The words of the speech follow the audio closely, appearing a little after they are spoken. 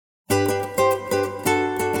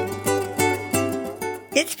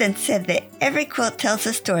It's been said that every quilt tells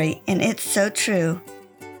a story, and it's so true.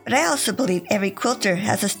 But I also believe every quilter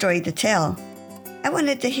has a story to tell. I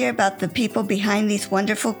wanted to hear about the people behind these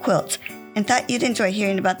wonderful quilts and thought you'd enjoy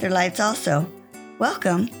hearing about their lives also.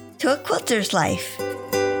 Welcome to A Quilter's Life.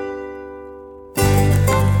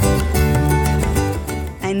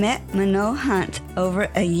 I met Manon Hunt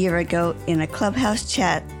over a year ago in a clubhouse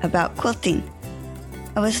chat about quilting.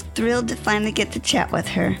 I was thrilled to finally get to chat with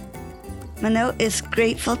her. Manon is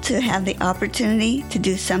grateful to have the opportunity to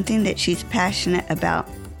do something that she's passionate about,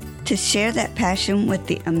 to share that passion with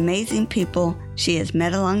the amazing people she has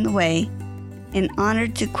met along the way, and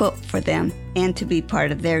honored to quilt for them and to be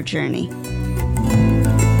part of their journey.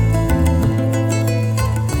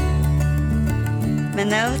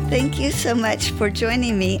 Manon, thank you so much for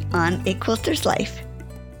joining me on A Quilter's Life.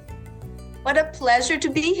 What a pleasure to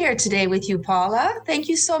be here today with you, Paula. Thank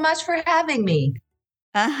you so much for having me.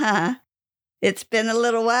 It's been a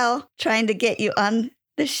little while trying to get you on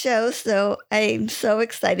the show, so I'm so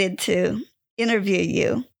excited to interview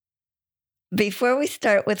you. Before we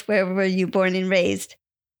start with where were you born and raised,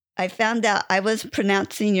 I found out I was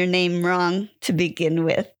pronouncing your name wrong to begin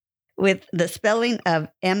with the spelling of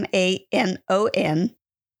Manon.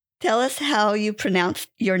 Tell us how you pronounce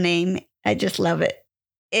your name. I just love it.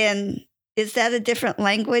 And is that a different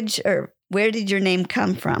language, or where did your name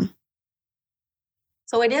come from?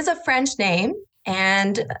 So it is a French name,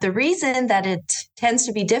 and the reason that it tends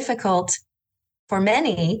to be difficult for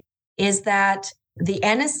many is that the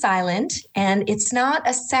N is silent, and it's not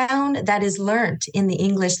a sound that is learnt in the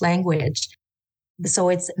English language. So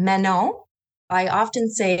it's Manon. I often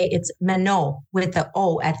say it's Manon with the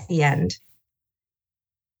O at the end.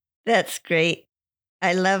 That's great.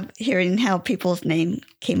 I love hearing how people's name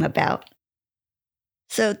came about.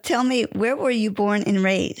 So tell me, where were you born and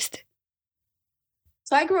raised?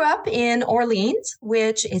 So I grew up in Orleans,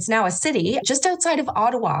 which is now a city just outside of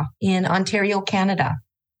Ottawa in Ontario, Canada.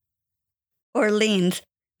 Orleans.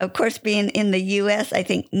 Of course, being in the U.S., I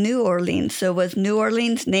think New Orleans. So was New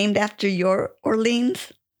Orleans named after your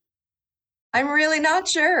Orleans? I'm really not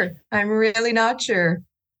sure.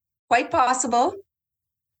 Quite possible.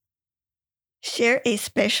 Share a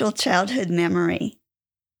special childhood memory.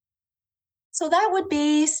 So that would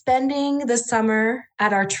be spending the summer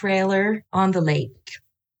at our trailer on the lake.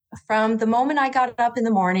 From the moment I got up in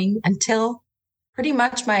the morning until pretty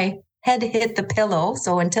much my head hit the pillow,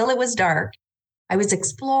 so until it was dark, I was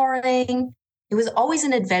exploring. It was always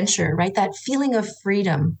an adventure, right? That feeling of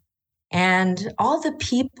freedom and all the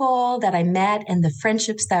people that I met and the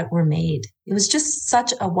friendships that were made. It was just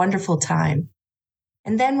such a wonderful time.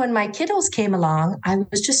 And then when my kiddos came along, I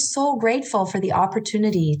was just so grateful for the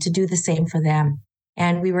opportunity to do the same for them.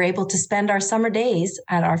 And we were able to spend our summer days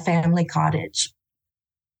at our family cottage.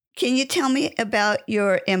 Can you tell me about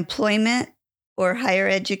your employment or higher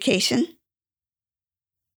education?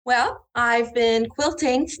 Well, I've been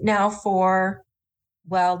quilting now for,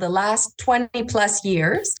 the last 20 plus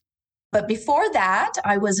years. But before that,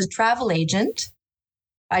 I was a travel agent.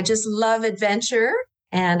 I just love adventure.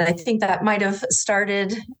 And I think that might have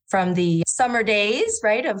started from the summer days,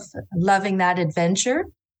 right, of loving that adventure.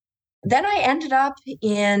 Then I ended up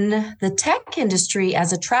in the tech industry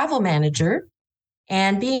as a travel manager.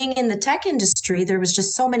 And being in the tech industry, there was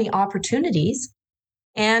just so many opportunities.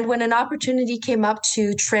 And when an opportunity came up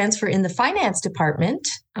to transfer in the finance department,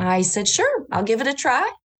 I said, sure, I'll give it a try.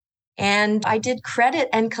 And I did credit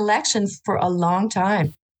and collection for a long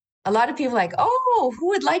time. A lot of people are like, oh, who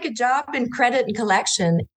would like a job in credit and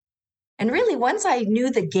collection? And really, once I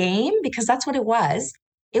knew the game, because that's what it was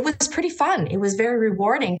pretty fun. It was very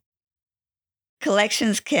rewarding.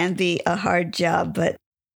 Collections can be a hard job, but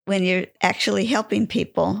when you're actually helping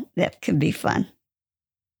people, that can be fun.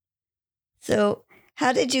 So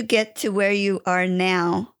how did you get to where you are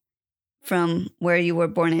now from where you were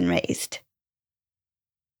born and raised?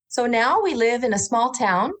 So now we live in a small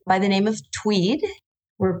town by the name of Tweed.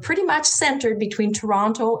 We're pretty much centered between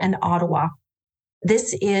Toronto and Ottawa.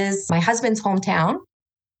 This is my husband's hometown.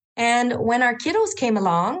 And when our kiddos came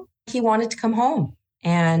along, he wanted to come home.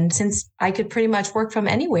 And since I could pretty much work from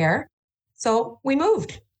anywhere, so we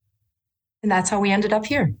moved. And that's how we ended up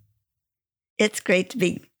here. It's great to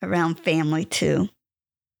be around family too.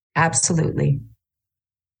 Absolutely.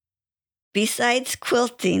 Besides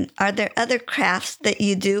quilting, are there other crafts that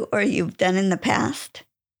you do or you've done in the past?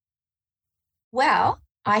 Well,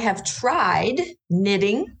 I have tried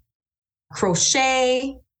knitting,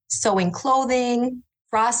 crochet, sewing clothing,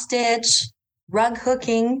 cross stitch, rug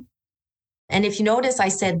hooking. And if you notice, I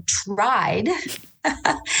said tried.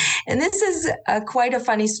 And this is quite a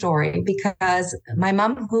funny story because my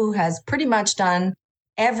mom, who has pretty much done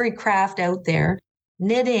every craft out there: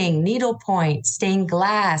 knitting, needlepoint, stained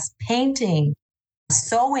glass, painting,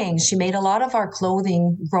 sewing. She made a lot of our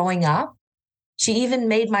clothing growing up. She even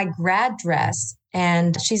made my grad dress,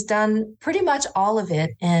 and she's done pretty much all of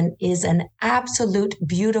it and is an absolute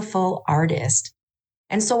beautiful artist.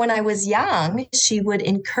 And so when I was young, she would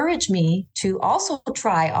encourage me to also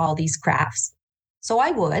try all these crafts. So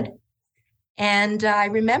I would. And I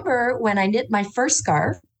remember when I knit my first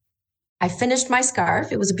scarf, I finished my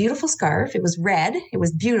scarf. It was a beautiful scarf. It was red. It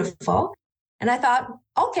was beautiful. And I thought,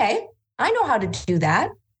 okay, I know how to do that.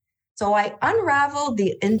 So I unraveled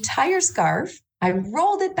the entire scarf. I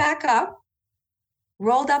rolled it back up,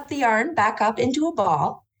 rolled up the yarn back up into a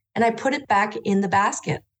ball, and I put it back in the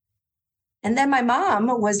basket. And then my mom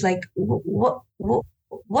was like, what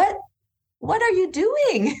are you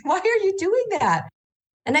doing? Why are you doing that?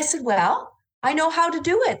 And I said, well, I know how to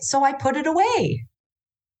do it. So I put it away.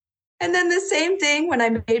 And then the same thing when I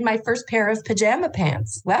made my first pair of pajama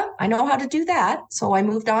pants. Well, I know how to do that. So I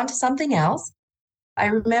moved on to something else. I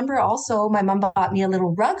remember also my mom bought me a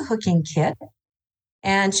little rug hooking kit,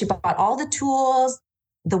 and she bought all the tools,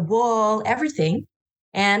 the wool, everything.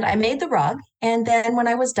 And I made the rug. And then when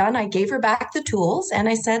I was done, I gave her back the tools and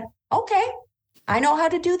I said, okay, I know how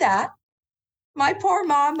to do that. My poor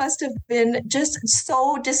mom must have been just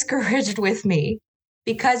so discouraged with me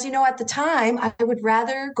because, at the time I would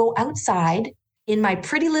rather go outside in my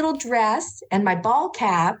pretty little dress and my ball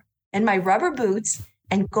cap and my rubber boots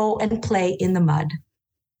and go and play in the mud.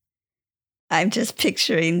 I'm just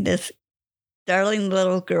picturing this darling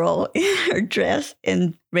little girl in her dress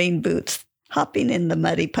and rain boots, hopping in the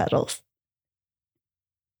muddy puddles.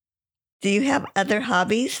 Do you have other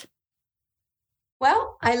hobbies?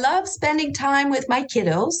 Well, I love spending time with my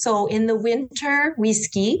kiddos. So in the winter, we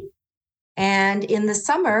ski. And in the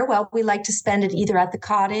summer, well, we like to spend it either at the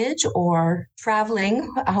cottage or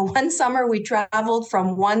traveling. One summer, we traveled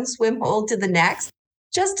from one swim hole to the next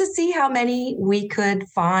just to see how many we could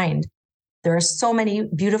find. There are so many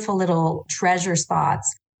beautiful little treasure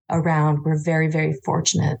spots around. We're very, very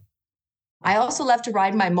fortunate. I also love to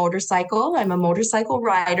ride my motorcycle. I'm a motorcycle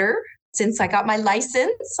rider. Since I got my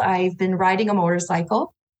license, I've been riding a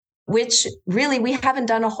motorcycle, which really we haven't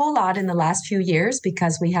done a whole lot in the last few years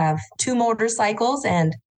because we have 2 motorcycles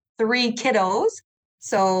and 3 kiddos.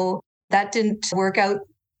 So that didn't work out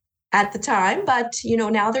at the time. But,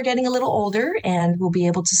 now they're getting a little older and we'll be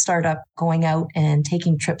able to start up going out and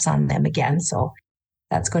taking trips on them again. So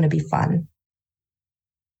that's going to be fun.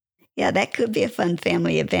 Yeah, that could be a fun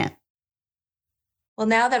family event. Well,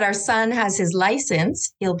 now that our son has his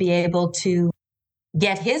license, he'll be able to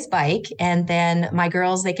get his bike, and then my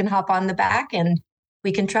girls, they can hop on the back and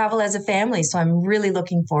we can travel as a family. So I'm really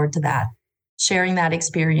looking forward to that, sharing that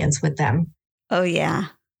experience with them. Oh, yeah.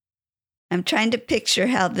 I'm trying to picture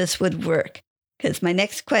how this would work because my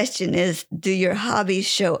next question is, do your hobbies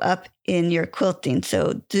show up in your quilting?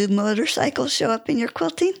 So do motorcycles show up in your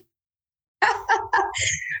quilting?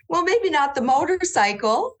 Well, maybe not the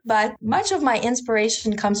motorcycle, but much of my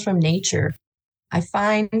inspiration comes from nature. I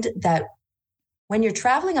find that when you're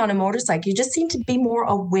traveling on a motorcycle, you just seem to be more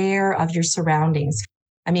aware of your surroundings.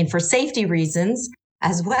 I mean, for safety reasons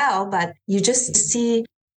as well, but you just see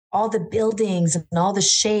all the buildings and all the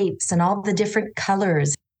shapes and all the different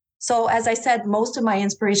colors. So as I said, most of my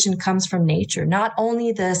inspiration comes from nature, not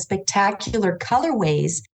only the spectacular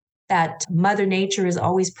colorways that Mother Nature is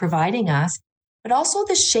always providing us, but also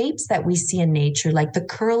the shapes that we see in nature, like the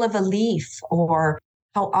curl of a leaf or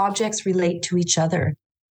how objects relate to each other.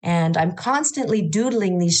 And I'm constantly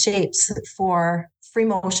doodling these shapes for free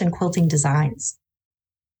motion quilting designs.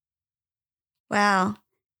 Wow,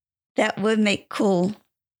 that would make cool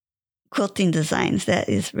quilting designs. That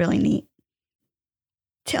is really neat.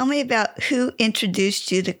 Tell me about who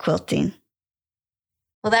introduced you to quilting.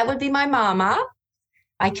 Well, that would be my mama.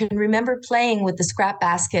 I can remember playing with the scrap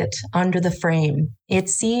basket under the frame. It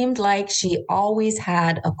seemed like she always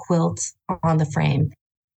had a quilt on the frame.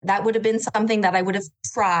 That would have been something that I would have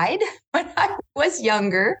tried when I was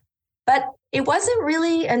younger. But it wasn't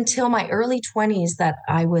really until my early 20s that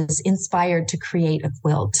I was inspired to create a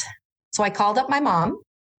quilt. So I called up my mom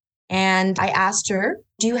and I asked her,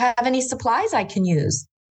 do you have any supplies I can use?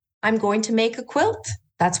 I'm going to make a quilt.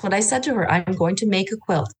 That's what I said to her. I'm going to make a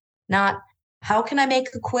quilt. Not, how can I make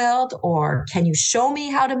a quilt? Or can you show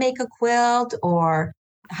me how to make a quilt? Or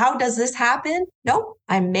how does this happen? Nope,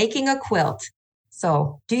 I'm making a quilt.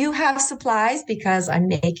 So do you have supplies? Because I'm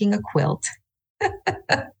making a quilt.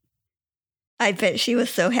 I bet she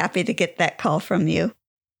was so happy to get that call from you.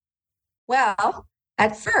 Well,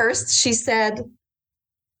 at first she said,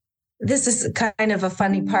 This is kind of a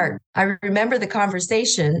funny part. I remember the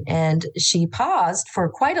conversation, and she paused for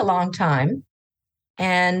quite a long time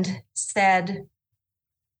and said,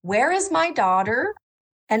 "Where is my daughter?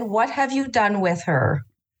 And what have you done with her?"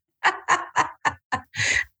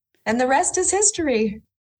 And the rest is history.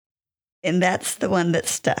 And that's the one that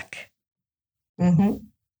stuck. Mm-hmm.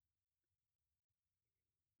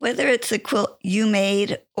 Whether it's a quilt you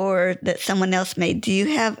made or that someone else made, do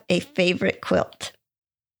you have a favorite quilt?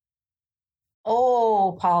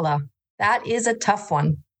 Oh, Paula, that is a tough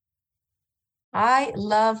one. I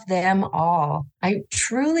love them all. I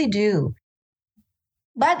truly do.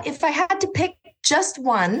 But if I had to pick just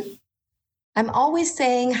one, I'm always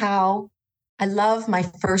saying how I love my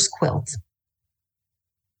first quilt.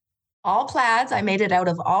 All plaids. I made it out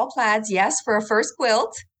of all plaids, yes, for a first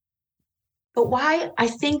quilt. But why I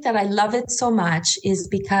think that I love it so much is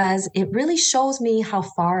because it really shows me how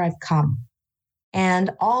far I've come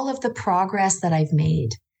and all of the progress that I've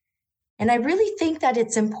made. And I really think that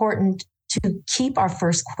it's important to keep our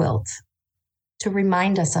first quilt, to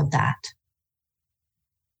remind us of that.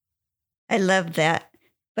 I love that,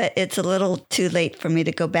 but it's a little too late for me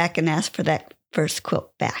to go back and ask for that first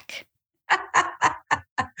quilt back.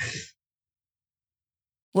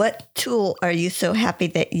 What tool are you so happy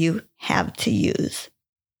that you have to use?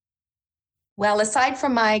 Well, aside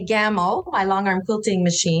from my Gammo, my long arm quilting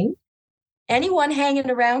machine, anyone hanging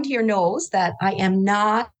around here knows that I am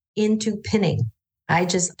not into pinning. I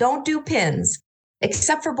just don't do pins,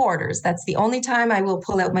 except for borders. That's the only time I will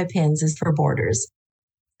pull out my pins is for borders.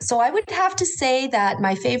 So I would have to say that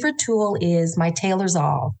my favorite tool is my tailor's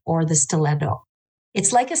awl or the stiletto.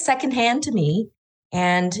 It's like a second hand to me,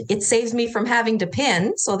 and it saves me from having to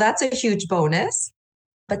pin. So that's a huge bonus.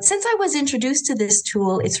 But since I was introduced to this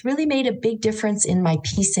tool, it's really made a big difference in my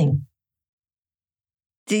piecing.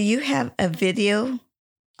 Do you have a video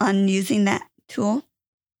on using that tool?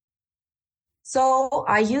 So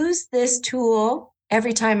I use this tool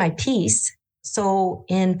every time I piece. So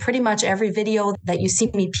in pretty much every video that you see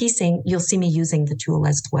me piecing, you'll see me using the tool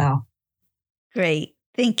as well. Great.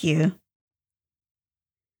 Thank you.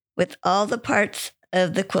 With all the parts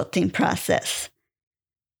of the quilting process,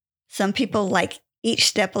 some people like each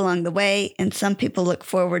step along the way, and some people look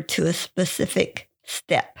forward to a specific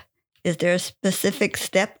step. Is there a specific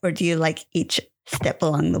step, or do you like each step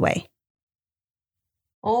along the way?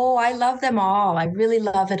 Oh, I love them all. I really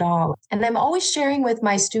love it all. And I'm always sharing with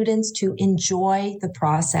my students to enjoy the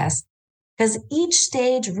process because each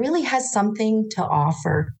stage really has something to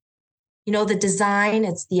offer. You know, the design,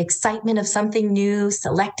 it's the excitement of something new,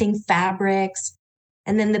 selecting fabrics.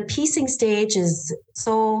 And then the piecing stage is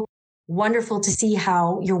so wonderful to see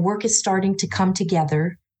how your work is starting to come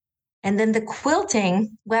together. And then the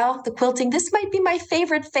quilting, well, the quilting, this might be my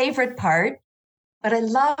favorite part, but I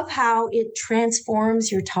love how it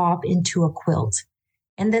transforms your top into a quilt.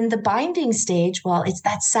 And then the binding stage, well, it's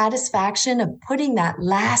that satisfaction of putting that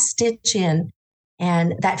last stitch in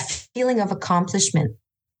and that feeling of accomplishment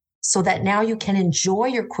so that now you can enjoy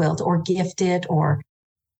your quilt or gift it or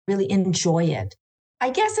really enjoy it. I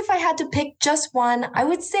guess if I had to pick just one, I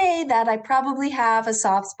would say that I probably have a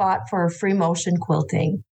soft spot for free motion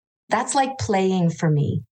quilting. That's like playing for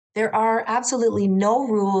me. There are absolutely no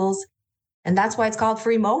rules. And that's why it's called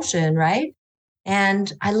free motion, right?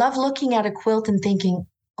 And I love looking at a quilt and thinking,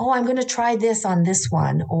 oh, I'm going to try this on this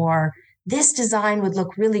one, or this design would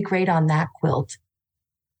look really great on that quilt.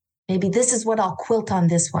 Maybe this is what I'll quilt on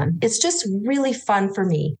this one. It's just really fun for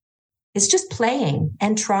me. It's just playing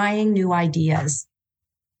and trying new ideas.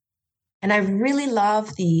 And I really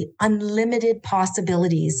love the unlimited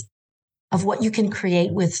possibilities of what you can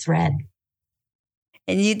create with thread.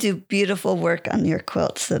 And you do beautiful work on your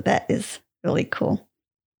quilts, so that is really cool.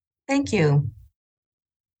 Thank you.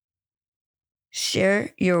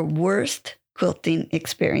 Share your worst quilting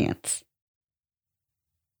experience.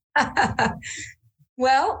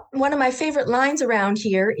 Well, one of my favorite lines around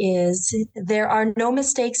here is there are no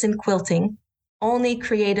mistakes in quilting, only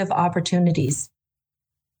creative opportunities.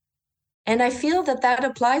 And I feel that that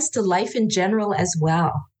applies to life in general as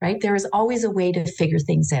well, right? There is always a way to figure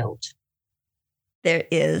things out. There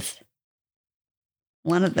is.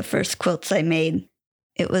 One of the first quilts I made,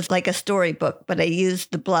 it was like a storybook, but I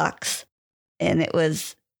used the blocks and it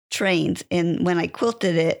was trains. And when I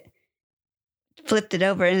quilted it, flipped it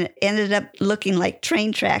over and it ended up looking like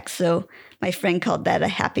train tracks. So my friend called that a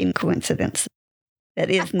happy coincidence.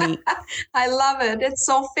 That is neat. I love it. It's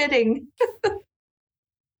so fitting.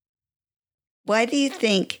 Why do you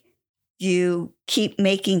think you keep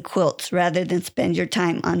making quilts rather than spend your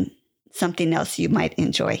time on something else you might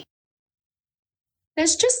enjoy?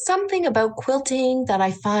 There's just something about quilting that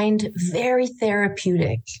I find very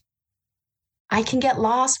therapeutic. I can get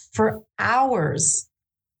lost for hours.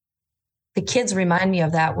 The kids remind me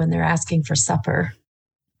of that when they're asking for supper.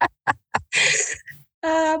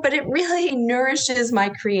 But it really nourishes my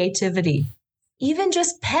creativity. Even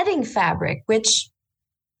just petting fabric, which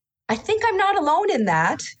I think I'm not alone in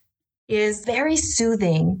that, is very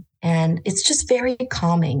soothing and it's just very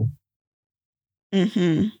calming.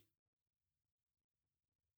 Mm-hmm.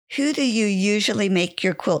 Who do you usually make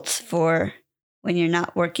your quilts for when you're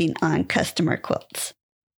not working on customer quilts?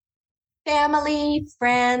 Family,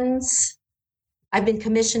 friends. I've been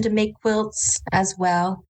commissioned to make quilts as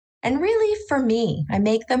well. And really for me, I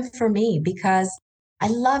make them for me because I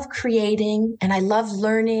love creating and I love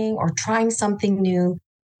learning or trying something new,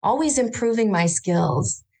 always improving my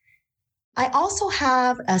skills. I also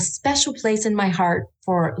have a special place in my heart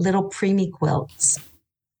for little preemie quilts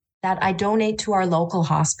that I donate to our local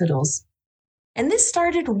hospitals. And this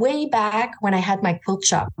started way back when I had my quilt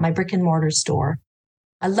shop, my brick and mortar store.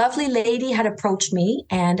 A lovely lady had approached me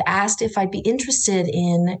and asked if I'd be interested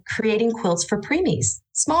in creating quilts for preemies.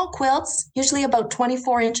 Small quilts, usually about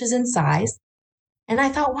 24 inches in size. And I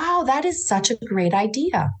thought, wow, that is such a great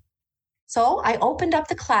idea. So I opened up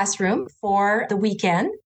the classroom for the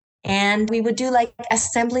weekend and we would do like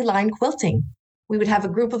assembly line quilting. We would have a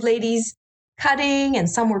group of ladies cutting and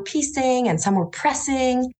some were piecing and some were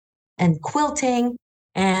pressing and quilting.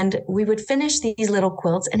 And we would finish these little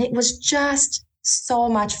quilts and it was just so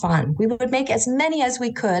much fun. We would make as many as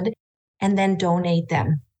we could and then donate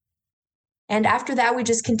them. And after that, we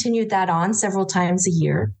just continued that on several times a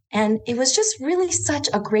year. And it was just really such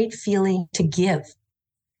a great feeling to give.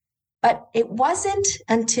 But it wasn't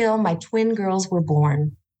until my twin girls were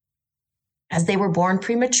born, as they were born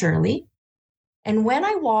prematurely. And when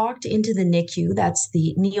I walked into the NICU, that's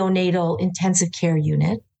the neonatal intensive care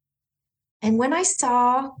unit, and when I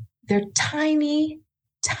saw their tiny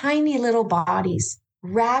little bodies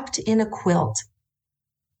wrapped in a quilt,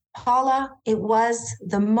 Paula, it was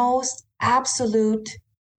the most absolute,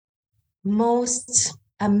 most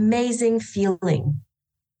amazing feeling.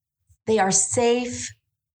 They are safe.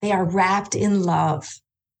 They are wrapped in love.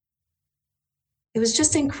 It was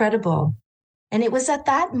just incredible. And it was at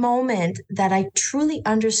that moment that I truly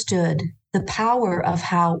understood the power of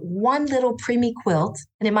how one little preemie quilt,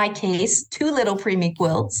 and in my case, two little preemie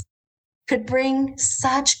quilts, could bring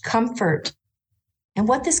such comfort and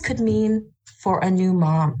what this could mean for a new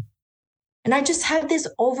mom. And I just had this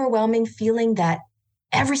overwhelming feeling that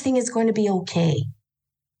everything is going to be okay.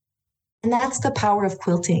 And that's the power of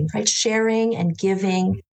quilting, right? Sharing and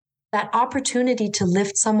giving, that opportunity to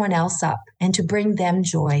lift someone else up and to bring them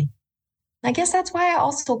joy. I guess that's why I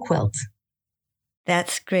also quilt.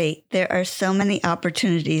 That's great. There are so many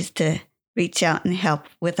opportunities to reach out and help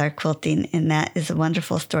with our quilting, and that is a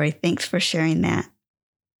wonderful story. Thanks for sharing that.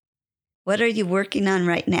 What are you working on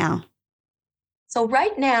right now? So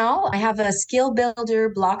right now, I have a skill builder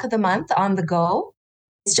block of the month on the go.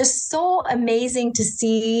 It's just so amazing to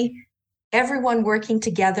see everyone working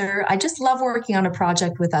together. I just love working on a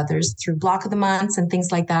project with others through block of the months and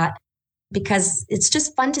things like that, because it's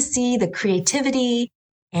just fun to see the creativity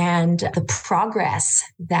and the progress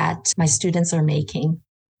that my students are making.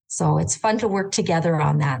 So it's fun to work together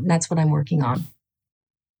on that. And that's what I'm working on.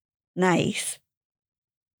 Nice.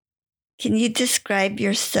 Can you describe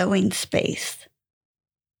your sewing space?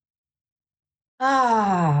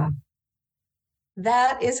 That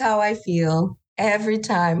is how I feel every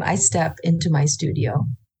time I step into my studio.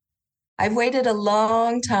 I've waited a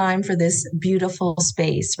long time for this beautiful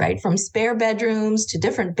space, right? From spare bedrooms to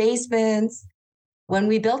different basements. When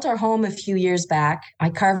we built our home a few years back,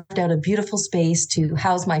 I carved out a beautiful space to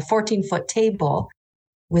house my 14-foot table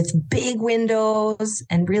with big windows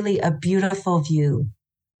and really a beautiful view.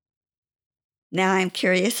 Now I'm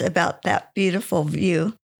curious about that beautiful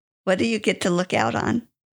view. What do you get to look out on?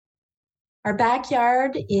 Our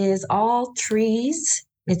backyard is all trees.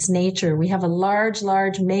 It's nature. We have a large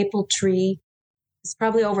maple tree. It's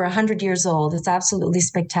probably over 100 years old. It's absolutely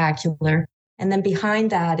spectacular. And then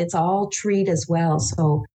behind that, it's all treed as well.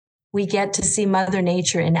 So we get to see Mother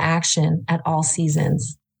Nature in action at all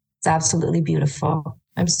seasons. It's absolutely beautiful.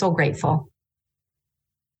 I'm so grateful.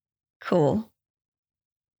 Cool.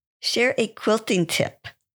 Share a quilting tip.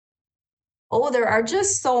 Oh, there are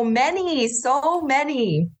just so many.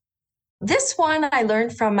 This one I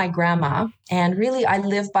learned from my grandma, and really I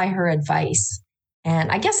live by her advice.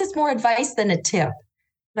 And I guess it's more advice than a tip.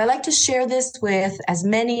 But I like to share this with as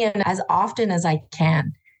many and as often as I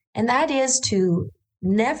can. And that is to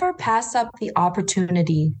never pass up the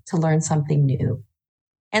opportunity to learn something new.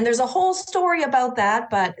 And there's a whole story about that,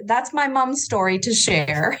 but that's my mom's story to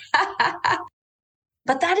share.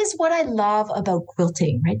 But that is what I love about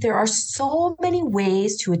quilting, right? There are so many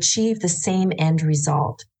ways to achieve the same end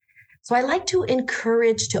result. So I like to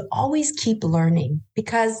encourage to always keep learning,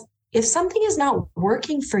 because if something is not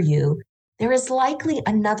working for you, there is likely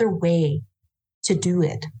another way to do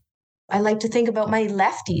it. I like to think about my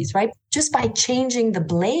lefties, right? Just by changing the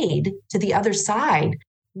blade to the other side,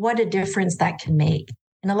 what a difference that can make.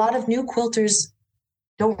 And a lot of new quilters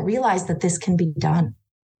don't realize that this can be done.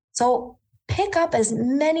 So pick up as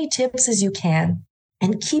many tips as you can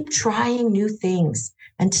and keep trying new things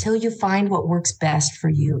until you find what works best for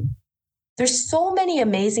you. There's so many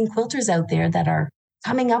amazing quilters out there that are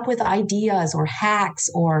coming up with ideas or hacks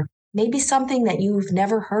or maybe something that you've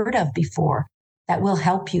never heard of before that will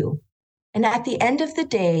help you. And at the end of the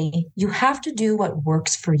day, you have to do what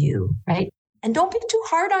works for you, right? And don't be too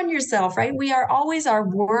hard on yourself, right? We are always our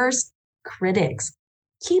worst critics.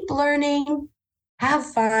 Keep learning, have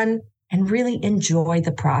fun, and really enjoy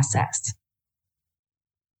the process.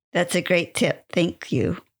 That's a great tip. Thank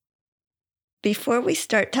you. Before we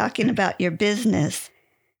start talking about your business,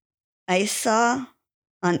 I saw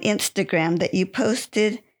on Instagram that you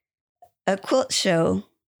posted a quilt show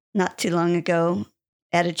not too long ago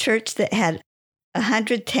at a church that had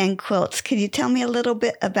 110 quilts. Could you tell me a little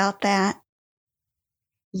bit about that?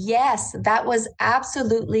 Yes, that was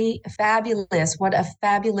absolutely fabulous. What a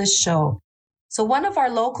fabulous show. So one of our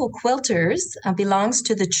local quilters belongs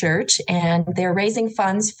to the church, and they're raising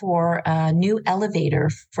funds for a new elevator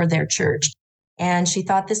for their church. And she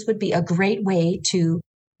thought this would be a great way to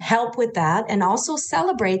help with that and also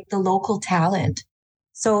celebrate the local talent.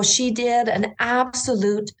 So she did an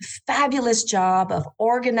absolute fabulous job of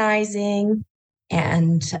organizing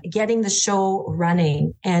and getting the show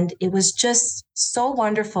running. And it was just so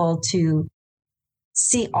wonderful to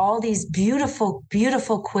see all these beautiful,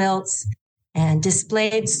 beautiful quilts and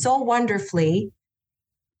displayed so wonderfully,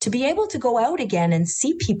 to be able to go out again and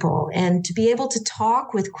see people and to be able to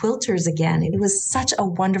talk with quilters again. It was such a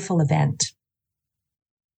wonderful event.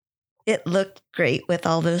 It looked great with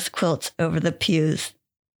all those quilts over the pews.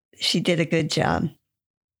 She did a good job.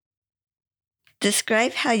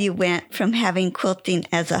 Describe how you went from having quilting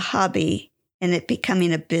as a hobby and it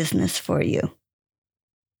becoming a business for you.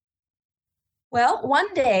 Well,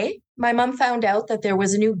 one day, my mom found out that there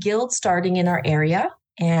was a new guild starting in our area,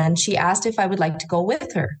 and she asked if I would like to go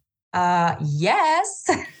with her. Yes.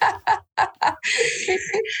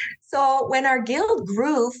 So when our guild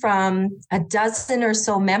grew from a dozen or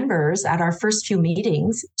so members at our first few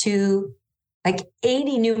meetings to like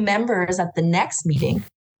 80 new members at the next meeting,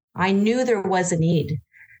 I knew there was a need.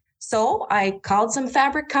 So I called some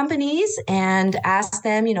fabric companies and asked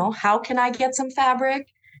them, how can I get some fabric?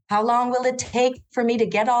 How long will it take for me to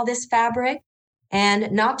get all this fabric?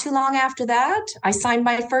 And not too long after that, I signed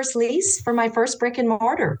my first lease for my first brick and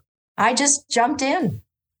mortar. I just jumped in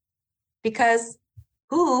because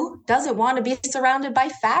who doesn't want to be surrounded by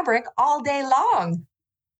fabric all day long?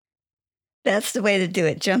 That's the way to do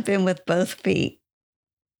it. Jump in with both feet.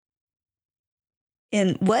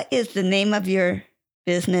 And what is the name of your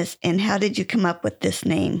business and how did you come up with this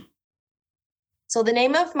name? So the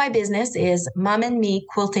name of my business is Mom and Me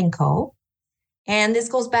Quilting Co. And this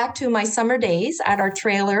goes back to my summer days at our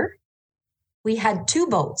trailer. We had two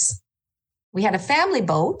boats. We had a family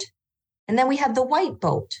boat, and then we had the white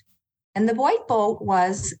boat. And the white boat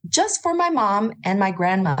was just for my mom and my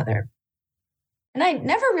grandmother. And I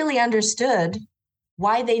never really understood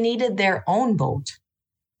why they needed their own boat,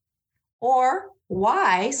 or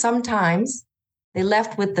why sometimes they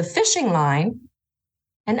left with the fishing line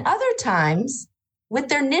and other times with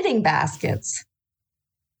their knitting baskets.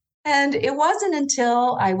 And it wasn't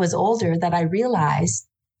until I was older that I realized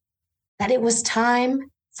that it was time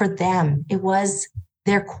for them. It was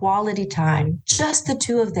their quality time, just the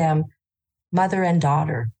two of them, mother and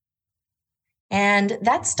daughter. And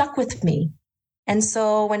that stuck with me. And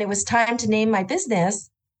so when it was time to name my business,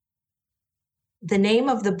 the name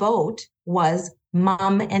of the boat was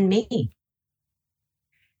Mom and Me.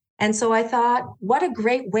 And so I thought, what a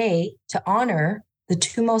great way to honor the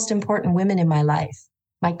two most important women in my life,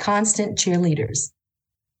 my constant cheerleaders.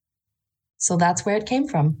 So that's where it came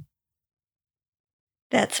from.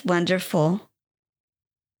 That's wonderful.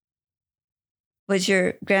 Was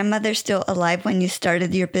your grandmother still alive when you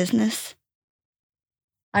started your business?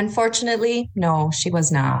 Unfortunately, no, she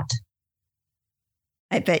was not.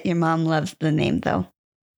 I bet your mom loves the name, though.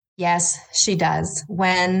 Yes, she does.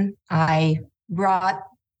 When I brought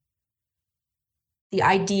the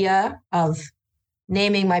idea of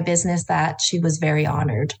naming my business that, she was very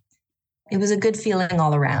honored. it was a good feeling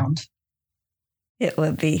all around. It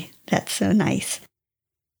would be. That's so nice.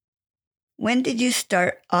 When did you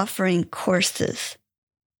start offering courses?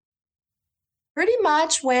 Pretty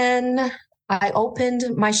much when I opened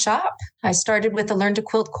my shop. I started with a Learn to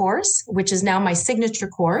Quilt course, which is now my signature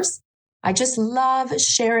course. I just love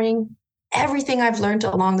sharing everything I've learned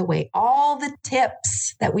along the way, all the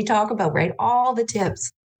tips that we talk about, right? All the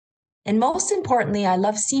tips. And most importantly, I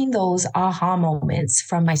love seeing those aha moments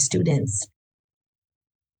from my students.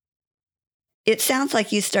 It sounds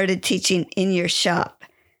like you started teaching in your shop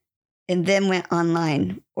and then went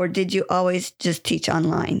online, or did you always just teach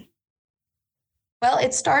online? Well,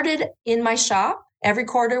 it started in my shop. Every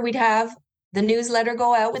quarter, we'd have the newsletter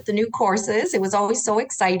go out with the new courses. It was always so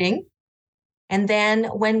exciting. And then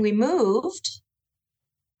when we moved,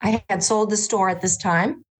 I had sold the store at this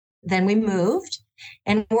time. Then we moved,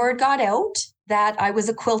 and word got out that I was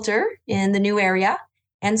a quilter in the new area.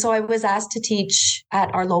 And so I was asked to teach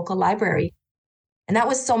at our local library. And that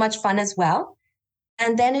was so much fun as well.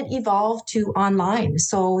 And then it evolved to online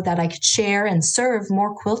so that I could share and serve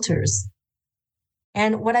more quilters.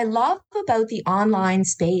 And what I love about the online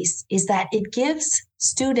space is that it gives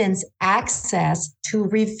students access to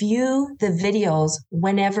review the videos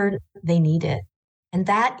whenever they need it. And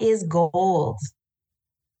that is gold.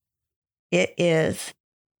 It is.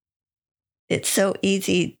 It's so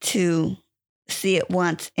easy to see it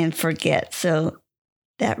once and forget. So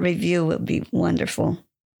that review will be wonderful.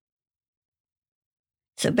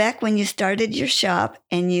 So back when you started your shop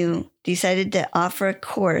and you decided to offer a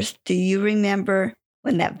course, do you remember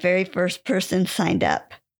when that very first person signed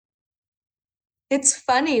up? It's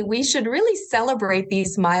funny. We should really celebrate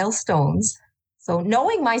these milestones. So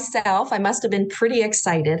knowing myself, I must have been pretty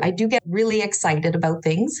excited. I do get really excited about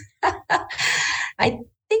things. I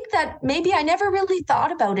think that maybe I never really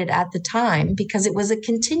thought about it at the time because it was a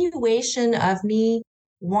continuation of me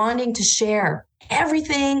wanting to share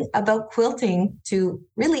everything about quilting to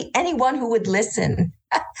really anyone who would listen.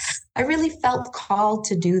 I really felt called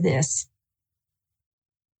to do this.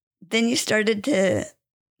 Then you started to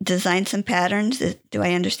design some patterns. Do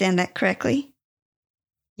I understand that correctly?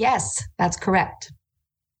 Yes, that's correct.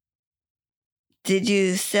 Did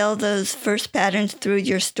you sell those first patterns through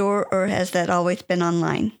your store, or has that always been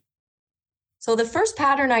online? So the first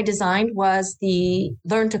pattern I designed was the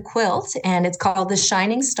Learn to Quilt, and it's called the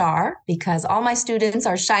Shining Star because all my students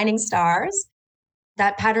are shining stars.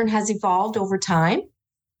 That pattern has evolved over time. It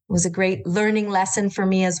was a great learning lesson for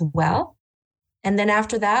me as well. And then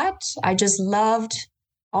after that, I just loved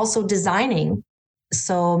also designing.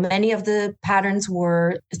 So many of the patterns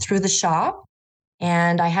were through the shop.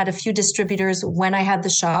 And I had a few distributors when I had the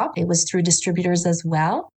shop. It was through distributors as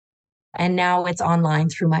well. And now it's online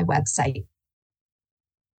through my website.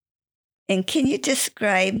 And can you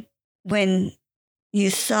describe when you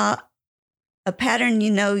saw a pattern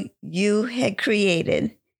you had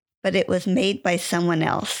created, but it was made by someone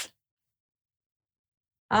else?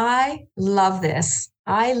 I love this.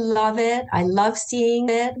 I love it. I love seeing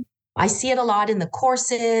it. I see it a lot in the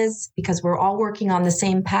courses because we're all working on the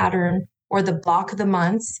same pattern, or the block of the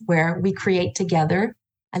months where we create together.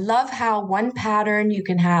 I love how one pattern you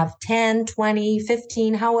can have 10, 20,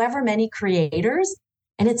 15, however many creators.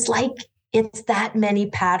 And it's like it's that many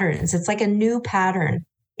patterns. It's like a new pattern.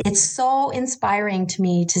 It's so inspiring to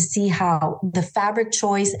me to see how the fabric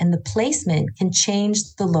choice and the placement can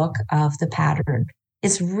change the look of the pattern.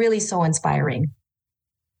 It's really so inspiring.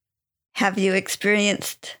 Have you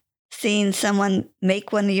experienced seeing someone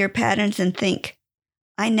make one of your patterns and think,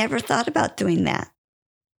 I never thought about doing that?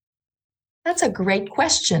 That's a great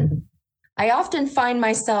question. I often find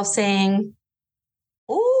myself saying,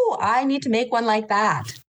 oh, I need to make one like that.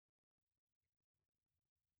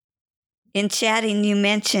 In chatting, you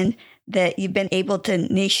mentioned that you've been able to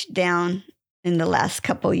niche down in the last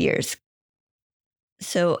couple years.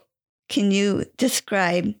 So can you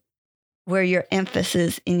describe where your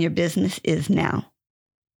emphasis in your business is now?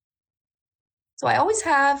 So I always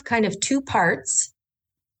have kind of two parts.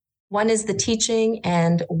 One is the teaching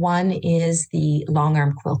and one is the long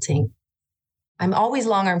arm quilting. I'm always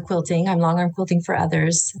long arm quilting. I'm long arm quilting for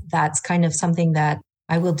others. That's kind of something that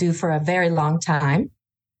I will do for a very long time.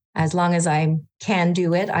 As long as I can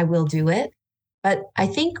do it, I will do it. But I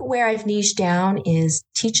think where I've niched down is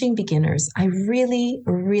teaching beginners. I really,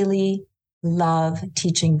 really love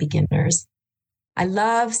teaching beginners. I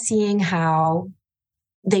love seeing how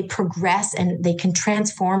they progress and they can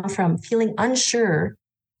transform from feeling unsure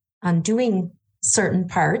on doing certain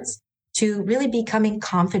parts to really becoming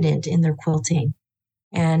confident in their quilting.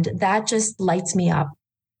 And that just lights me up.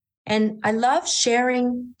 And I love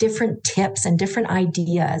sharing different tips and different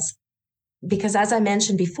ideas. because as I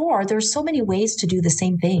mentioned before, there's so many ways to do the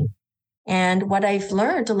same thing. And what I've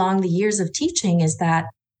learned along the years of teaching is that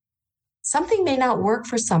something may not work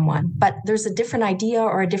for someone, but there's a different idea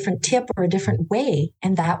or a different tip or a different way,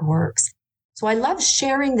 and that works. So I love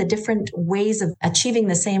sharing the different ways of achieving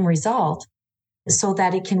the same result so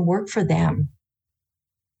that it can work for them.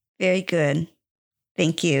 Very good.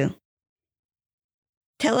 Thank you.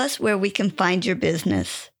 Tell us where we can find your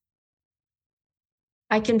business.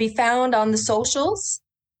 I can be found on the socials,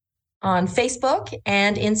 on Facebook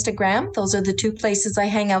and Instagram. Those are the two places I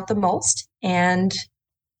hang out the most. And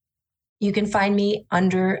you can find me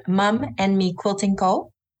under Mum and Me Quilting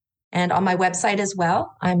Co. And on my website as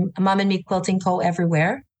well. I'm Mum and Me Quilting Co.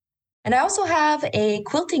 everywhere. And I also have a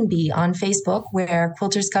quilting bee on Facebook where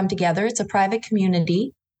quilters come together. It's a private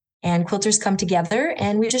community and quilters come together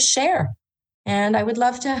and we just share. And I would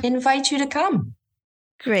love to invite you to come.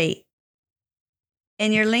 Great.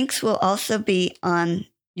 And your links will also be on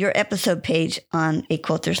your episode page on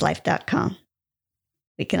aquilterslife.com.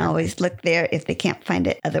 We can always look there if they can't find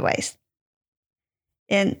it otherwise.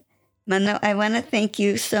 And Manon, I want to thank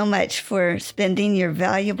you so much for spending your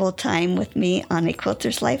valuable time with me on A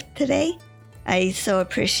Quilter's Life today. I so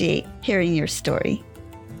appreciate hearing your story.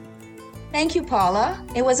 Thank you, Paula.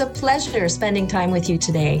 It was a pleasure spending time with you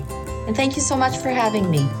today. And thank you so much for having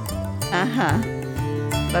me.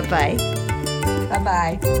 Bye-bye.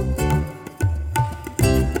 Bye-bye.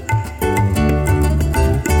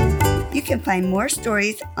 You can find more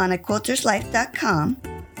stories on aquilterslife.com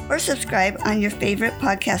or subscribe on your favorite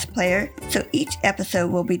podcast player so each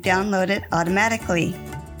episode will be downloaded automatically.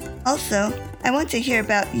 Also, I want to hear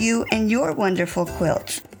about you and your wonderful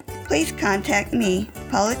quilts. Please contact me,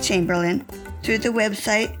 Paula Chamberlain, through the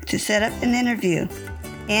website to set up an interview.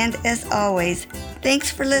 And as always,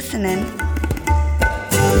 thanks for listening.